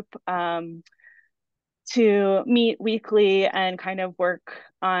working group to meet weekly and kind of work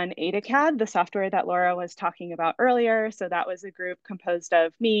on AdaCAD, the software that Laura was talking about earlier. So that was a group composed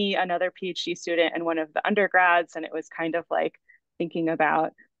of me, another PhD student, and one of the undergrads. And it was kind of like thinking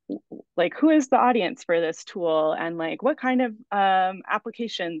about like who is the audience for this tool, and like what kind of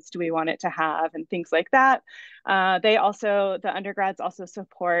applications do we want it to have, and things like that. The undergrads also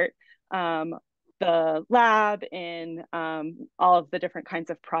support the lab in all of the different kinds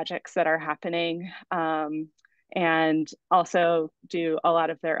of projects that are happening, and also do a lot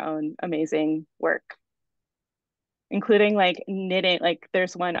of their own amazing work, including like knitting. Like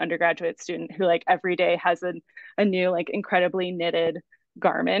there's one undergraduate student who like every day has a new like incredibly knitted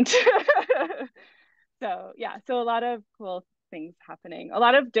garment. So yeah, so a lot of cool things happening, a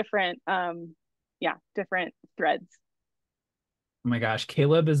lot of different different threads. Oh my gosh,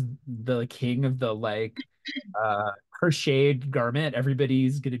 Caleb is the king of the crocheted garment.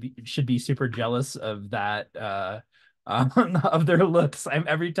 Everybody's gonna be should be super jealous of that of their looks.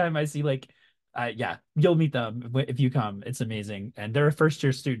 Every time I see yeah, you'll meet them if you come. It's amazing. And they're a first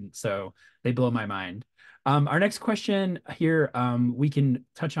year student, so they blow my mind. Our next question here, we can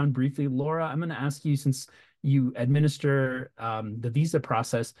touch on briefly. Laura, I'm gonna ask you, since you administer the visa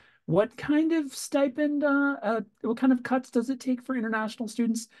process, what kind of stipend, what kind of cuts does it take for international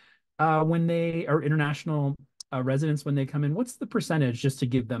students when they are international residents when they come in? What's the percentage, just to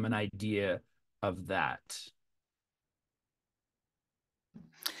give them an idea of that?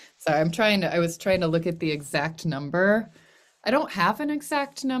 So I was trying to look at the exact number. I don't have an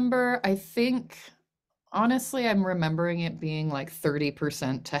exact number. I think, honestly, I'm remembering it being like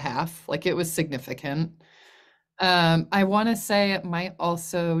 30% to half. Like it was significant. I want to say it might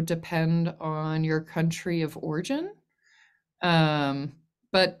also depend on your country of origin.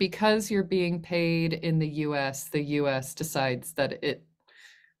 But because you're being paid in the US decides that it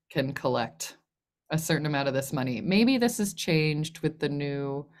can collect a certain amount of this money. Maybe this has changed with the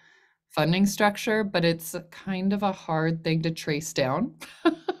new funding structure, but it's kind of a hard thing to trace down.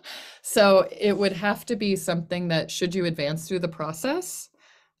 So it would have to be something that, should you advance through the process,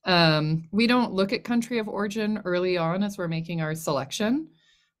 we don't look at country of origin early on as we're making our selection.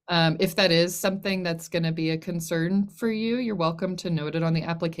 If that is something that's going to be a concern for you, you're welcome to note it on the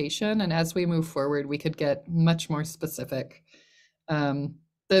application. And as we move forward, we could get much more specific.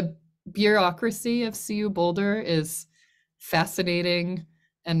 The bureaucracy of CU Boulder is fascinating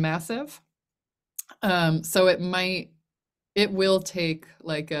and massive. So it will take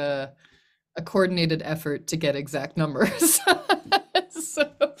like a coordinated effort to get exact numbers. So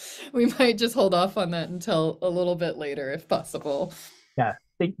we might just hold off on that until a little bit later if possible. Yeah,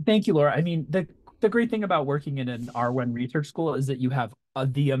 thank you, Laura. I mean, the great thing about working in an R1 research school is that you have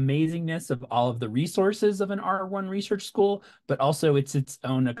the amazingness of all of the resources of an R1 research school, but also it's its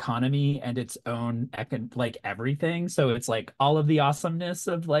own economy and its own like everything. So it's like all of the awesomeness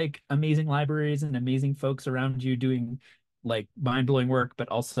of like amazing libraries and amazing folks around you doing like mind-blowing work, but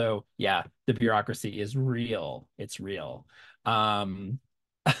also, yeah, the bureaucracy is real. It's real.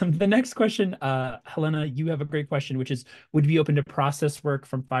 The next question, Helena, you have a great question, which is, would you be open to process work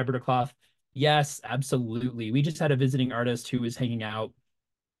from fiber to cloth? Yes, absolutely. We just had a visiting artist who was hanging out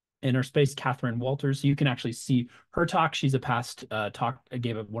in our space, Catherine Walters. So you can actually see her talk. She's a past talk,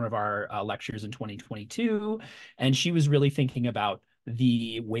 gave one of our lectures in 2022, and she was really thinking about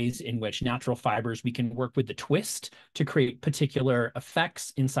the ways in which natural fibers, we can work with the twist to create particular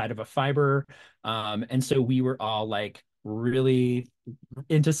effects inside of a fiber. And so we were all like really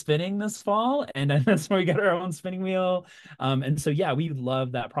into spinning this fall, and that's why we got our own spinning wheel. And so yeah, we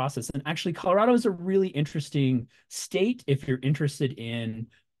love that process. And actually, Colorado is a really interesting state if you're interested in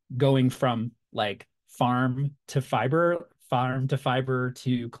going from like farm to fiber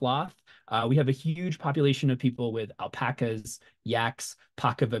to cloth. We have a huge population of people with alpacas, yaks,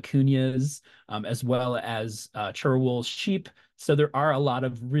 paca vicuñas, as well as churro sheep. So there are a lot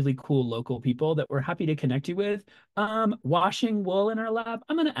of really cool local people that we're happy to connect you with. Washing wool in our lab,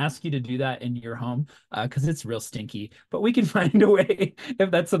 I'm going to ask you to do that in your home because it's real stinky, but we can find a way if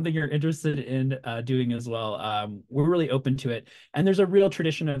that's something you're interested in doing as well. We're really open to it. And there's a real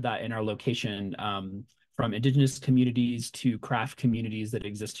tradition of that in our location. From indigenous communities to craft communities that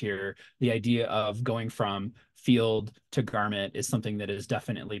exist here, the idea of going from field to garment is something that is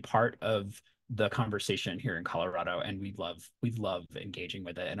definitely part of the conversation here in Colorado, and we love engaging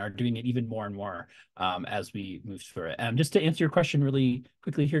with it and are doing it even more and more as we move through it. Just to answer your question really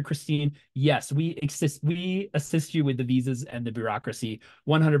quickly here, Christine, yes, we assist you with the visas and the bureaucracy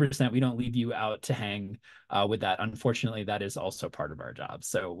 100%. We don't leave you out to hang with that. Unfortunately, that is also part of our job.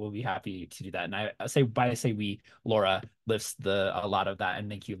 So we'll be happy to do that. And I say we, Laura lifts a lot of that. And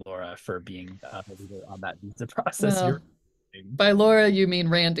thank you, Laura, for being the leader on that visa process. Well, by Laura, you mean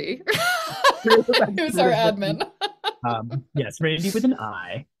Randy, who's our admin. Yes, Randy with an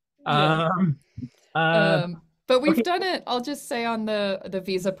I. Yeah. But we've Okay. done it, I'll just say on the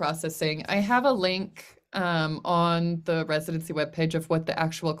visa processing. I have a link on the residency webpage of what the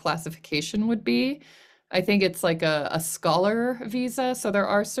actual classification would be. I think it's like a scholar visa, so there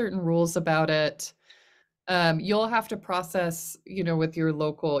are certain rules about it. You'll have to process, with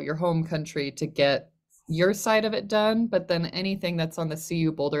your home country to get your side of it done, but then anything that's on the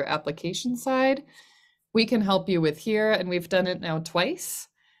CU Boulder application side, we can help you with here, and we've done it now twice.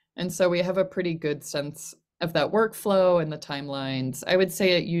 And so we have a pretty good sense of that workflow and the timelines. I would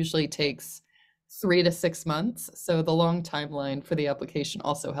say it usually takes 3 to 6 months. So the long timeline for the application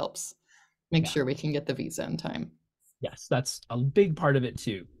also helps make sure we can get the visa in time. Yes, that's a big part of it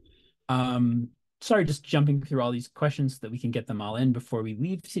too. Sorry, just jumping through all these questions so that we can get them all in before we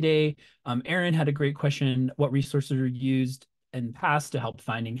leave today. Aaron had a great question. What resources are used in the past to help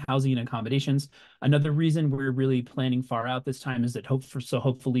finding housing and accommodations? Another reason we're really planning far out this time is that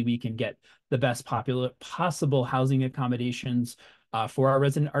hopefully we can get the best possible housing accommodations for our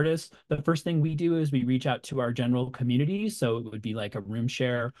resident artists. The first thing we do is we reach out to our general community. So it would be like a room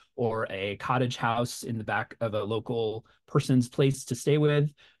share or a cottage house in the back of a local person's place to stay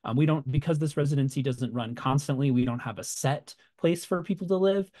with. Because this residency doesn't run constantly, we don't have a set place for people to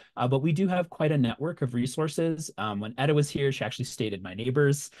live, but we do have quite a network of resources. When Etta was here, she actually stayed at my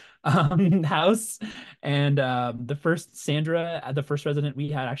neighbor's house. And the first resident we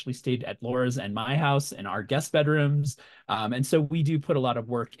had actually stayed at Laura's and my house in our guest bedrooms. And so we do put a lot of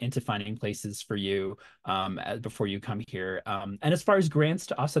work into finding places for you before you come here. And as far as grants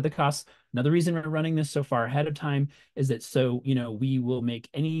to offset the costs, another reason we're running this so far ahead of time is that we will make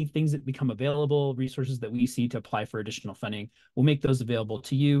any things that become available, resources that we see to apply for additional funding, we'll make those available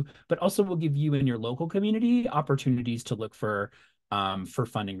to you, but also we'll give you and your local community opportunities to look for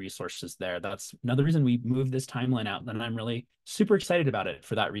funding resources there. That's another reason we moved this timeline out, and I'm really super excited about it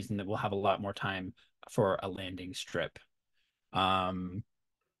for that reason, that we'll have a lot more time for a landing strip. I'm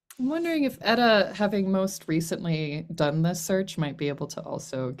wondering if Etta, having most recently done this search, might be able to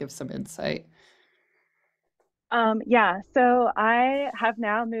also give some insight. Yeah, so I have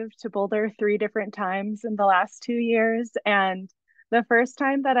now moved to Boulder 3 different times in the last 2 years. And the first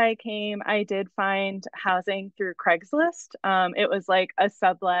time that I came, I did find housing through Craigslist. It was like a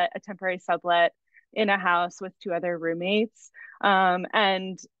temporary sublet in a house with 2 other roommates.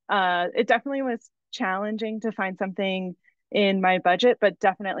 And it definitely was challenging to find something in my budget, but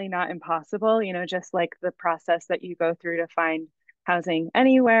definitely not impossible, just like the process that you go through to find housing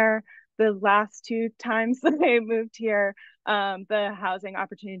anywhere. The last 2 times that I moved here, the housing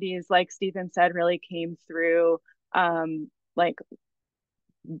opportunities, like Stephen said, really came through like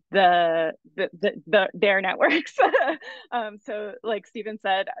their networks. So like Stephen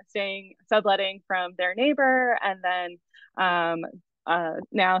said, subletting from their neighbor, and then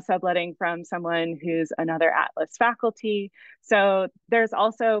now subletting from someone who's another Atlas faculty. So there's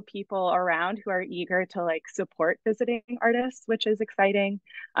also people around who are eager to like support visiting artists, which is exciting.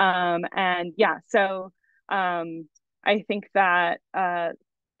 And yeah, so I think that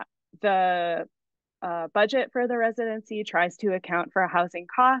the budget for the residency tries to account for housing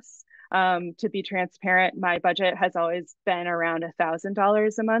costs. To be transparent, my budget has always been around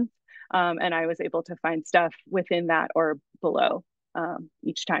 $1,000 a month. And I was able to find stuff within that or below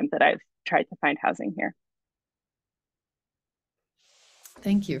each time that I've tried to find housing here.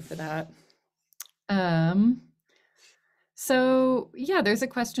 Thank you for that. So yeah, there's a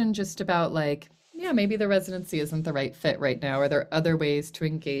question just about like, yeah, maybe the residency isn't the right fit right now. Are there other ways to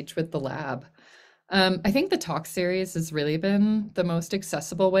engage with the lab? I think the talk series has really been the most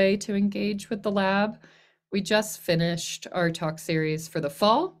accessible way to engage with the lab. We just finished our talk series for the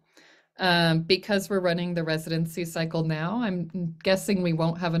fall. Because we're running the residency cycle now, I'm guessing we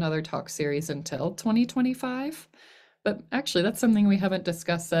won't have another talk series until 2025. But actually, that's something we haven't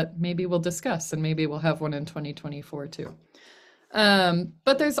discussed that maybe we'll discuss, and maybe we'll have one in 2024 too.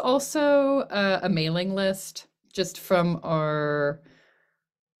 But there's also a mailing list just from our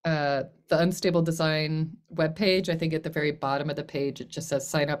the Unstable Design webpage. I think at the very bottom of the page, it just says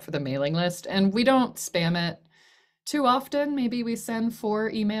sign up for the mailing list. And we don't spam it too often. Maybe we send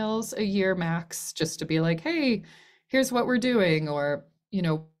 4 emails a year max just to be like, hey, here's what we're doing. Or, you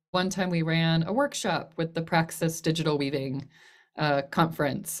know, one time we ran a workshop with the Praxis Digital Weaving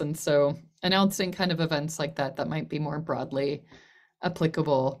conference. And so announcing kind of events like that that might be more broadly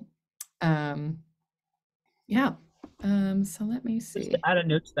applicable. Yeah. So let me Just see. to add a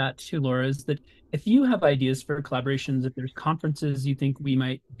note to that too, Laura, is that if you have ideas for collaborations, if there's conferences you think we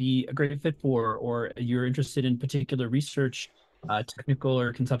might be a great fit for, or you're interested in particular research, technical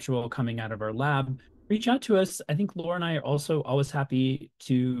or conceptual coming out of our lab, reach out to us. I think Laura and I are also always happy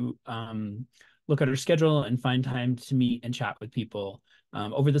to look at our schedule and find time to meet and chat with people.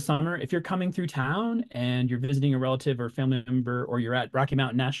 Over the summer, if you're coming through town and you're visiting a relative or family member, or you're at Rocky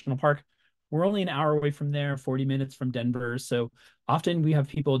Mountain National Park, we're only an hour away from there, 40 minutes from Denver. So often we have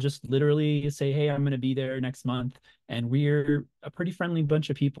people just literally say, hey, I'm going to be there next month. And we're a pretty friendly bunch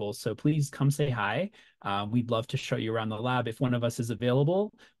of people. So please come say hi. We'd love to show you around the lab if one of us is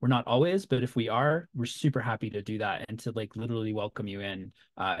available. We're not always, but if we are, we're super happy to do that and to like literally welcome you in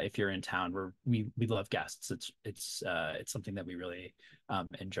if you're in town. We love guests. It's something that we really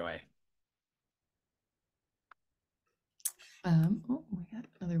enjoy. Oh, we got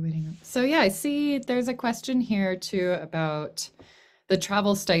another waiting room. So yeah, I see there's a question here too about the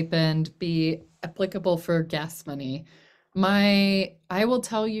travel stipend be applicable for gas money. I will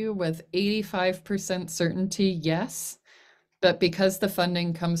tell you with 85% certainty, yes. But because the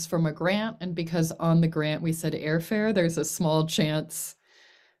funding comes from a grant and because on the grant we said airfare, there's a small chance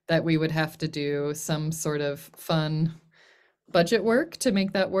that we would have to do some sort of fun budget work to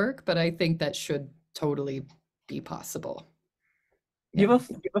make that work. But I think that should totally be possible. You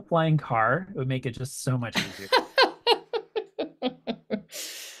have a flying car, it would make it just so much easier.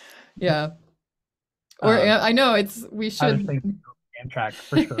 Yeah. Or I know we I was should. thinking Amtrak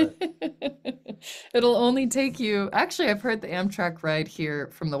for sure. It'll only take you. Actually, I've heard the Amtrak ride here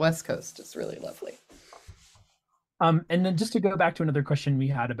from the West Coast is really lovely. And then just to go back to another question we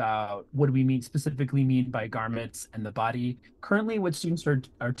had about what do we specifically mean by garments and the body. Currently, what students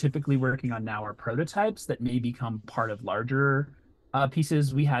are typically working on now are prototypes that may become part of larger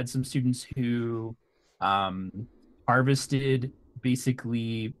pieces. We had some students who harvested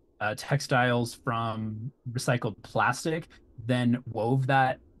basically textiles from recycled plastic, then wove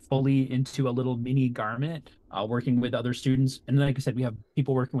that fully into a little mini garment, working with other students. And like I said, we have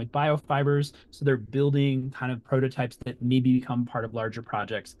people working with biofibers. So they're building kind of prototypes that maybe become part of larger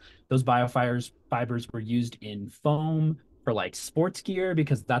projects. Those biofibers were used in foam for like sports gear,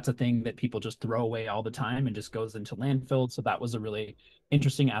 because that's a thing that people just throw away all the time and just goes into landfill. So that was a really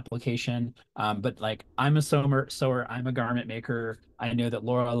interesting application. But like I'm a sewer, I'm a garment maker. I know that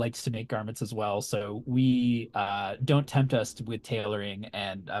Laura likes to make garments as well. So we don't tempt us with tailoring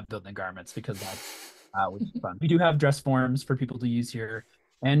and building garments, because that's which is fun. We do have dress forms for people to use here.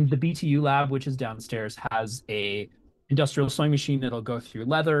 And the BTU lab, which is downstairs, has a industrial sewing machine that'll go through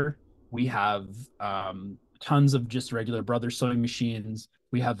leather. We have tons of just regular brother sewing machines.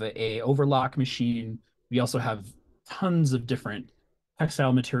 We have a overlock machine. We also have tons of different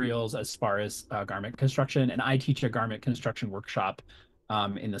textile materials as far as garment construction. And I teach a garment construction workshop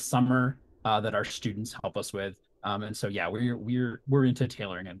in the summer that our students help us with. And so yeah, we're into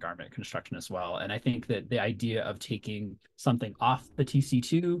tailoring and garment construction as well. And I think that the idea of taking something off the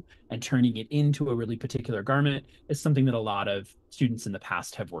TC2 and turning it into a really particular garment is something that a lot of students in the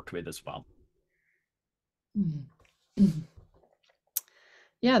past have worked with as well.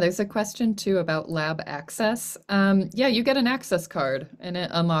 Yeah, there's a question too about lab access. Yeah, you get an access card and it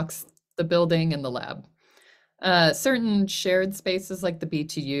unlocks the building and the lab. Certain shared spaces like the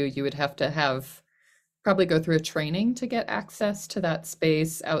BTU, you would have to have probably go through a training to get access to that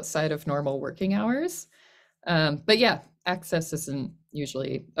space outside of normal working hours. But yeah, access isn't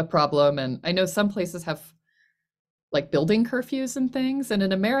usually a problem. And I know some places have like building curfews and things. And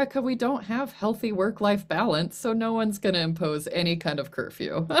in America, we don't have healthy work-life balance, so no one's going to impose any kind of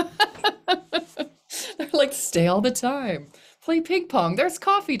curfew. They're like, stay all the time, play ping pong. There's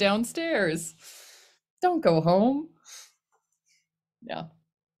coffee downstairs. Don't go home. Yeah.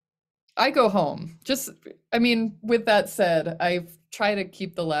 I go home. I mean, with that said, I try to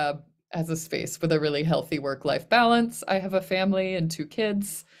keep the lab as a space with a really healthy work-life balance. I have a family and 2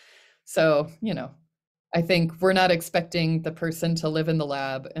 kids. So, I think we're not expecting the person to live in the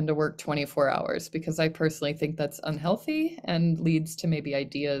lab and to work 24 hours because I personally think that's unhealthy and leads to maybe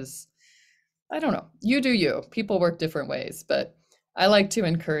ideas. I don't know. You do you. People work different ways, but I like to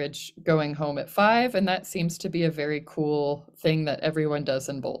encourage going home at 5, and that seems to be a very cool thing that everyone does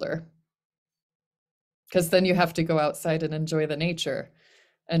in Boulder. Because then you have to go outside and enjoy the nature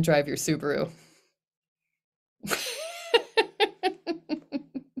and drive your Subaru.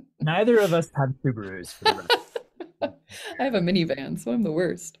 Neither of us have Subarus for the record. I have a minivan, so I'm the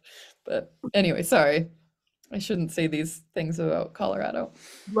worst. But anyway, sorry. I shouldn't say these things about Colorado.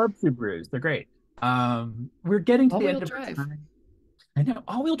 Love Subarus. They're great. We're getting to the All-wheel end of our drive. time. I know,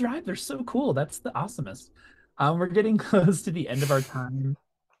 all-wheel drive. They're so cool. That's the awesomest. We're getting close to the end of our time.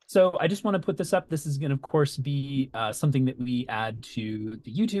 So I just want to put this up. This is going to, of course, be something that we add to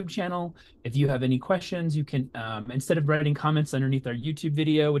the YouTube channel. If you have any questions, you can, instead of writing comments underneath our YouTube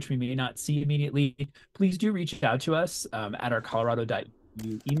video, which we may not see immediately, please do reach out to us at our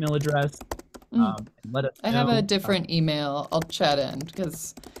colorado.edu email address. And let us know. I have a different email I'll chat in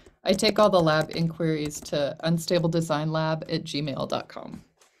because I take all the lab inquiries to unstabledesignlab@gmail.com.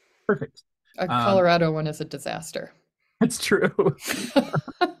 Perfect. A Colorado one is a disaster. That's true.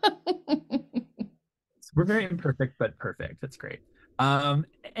 We're very imperfect, but perfect. That's great.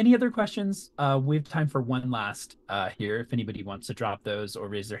 Any other questions? We have time for one last here, if anybody wants to drop those or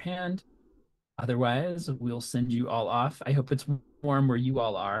raise their hand. Otherwise, we'll send you all off. I hope it's warm where you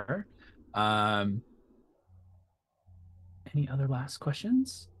all are. Any other last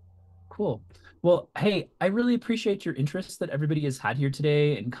questions? Cool. Well, hey, I really appreciate your interest that everybody has had here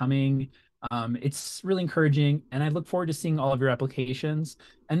today and coming. It's really encouraging, and I look forward to seeing all of your applications.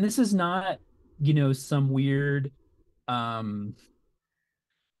 And this is not, some weird,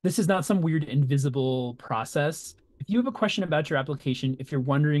 this is not some weird invisible process. If you have a question about your application, if you're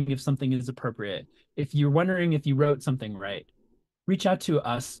wondering if something is appropriate, if you're wondering if you wrote something right, reach out to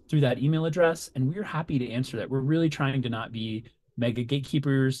us through that email address, and we're happy to answer that. We're really trying to not be mega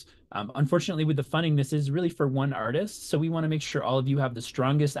gatekeepers. Unfortunately, with the funding, this is really for one artist. So we want to make sure all of you have the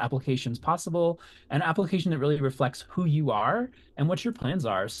strongest applications possible, an application that really reflects who you are and what your plans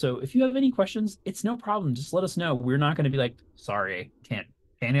are. So if you have any questions, it's no problem. Just let us know. We're not going to be like, sorry, can't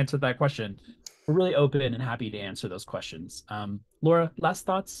answer that question. We're really open and happy to answer those questions. Laura, last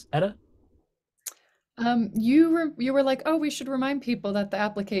thoughts? Etta? You were like, oh, we should remind people that the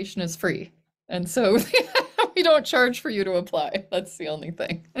application is free. And so we don't charge for you to apply. That's the only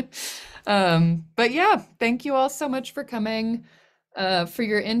thing. But yeah, thank you all so much for coming, for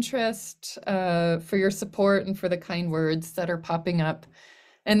your interest, for your support, and for the kind words that are popping up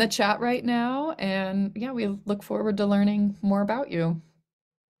in the chat right now. And yeah, we look forward to learning more about you.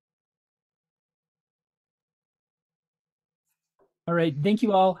 All right. Thank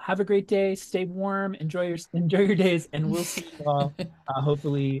you all. Have a great day. Stay warm. Enjoy your days, and we'll see you all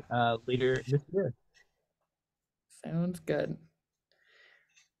hopefully later this year. Sounds good.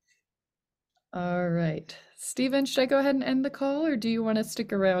 All right. Stephen, should I go ahead and end the call, or do you want to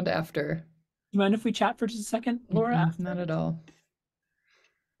stick around after? Do you mind if we chat for just a second, Laura? Not at all.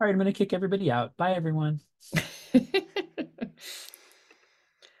 All right, I'm going to kick everybody out. Bye, everyone.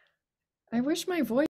 I wish my voice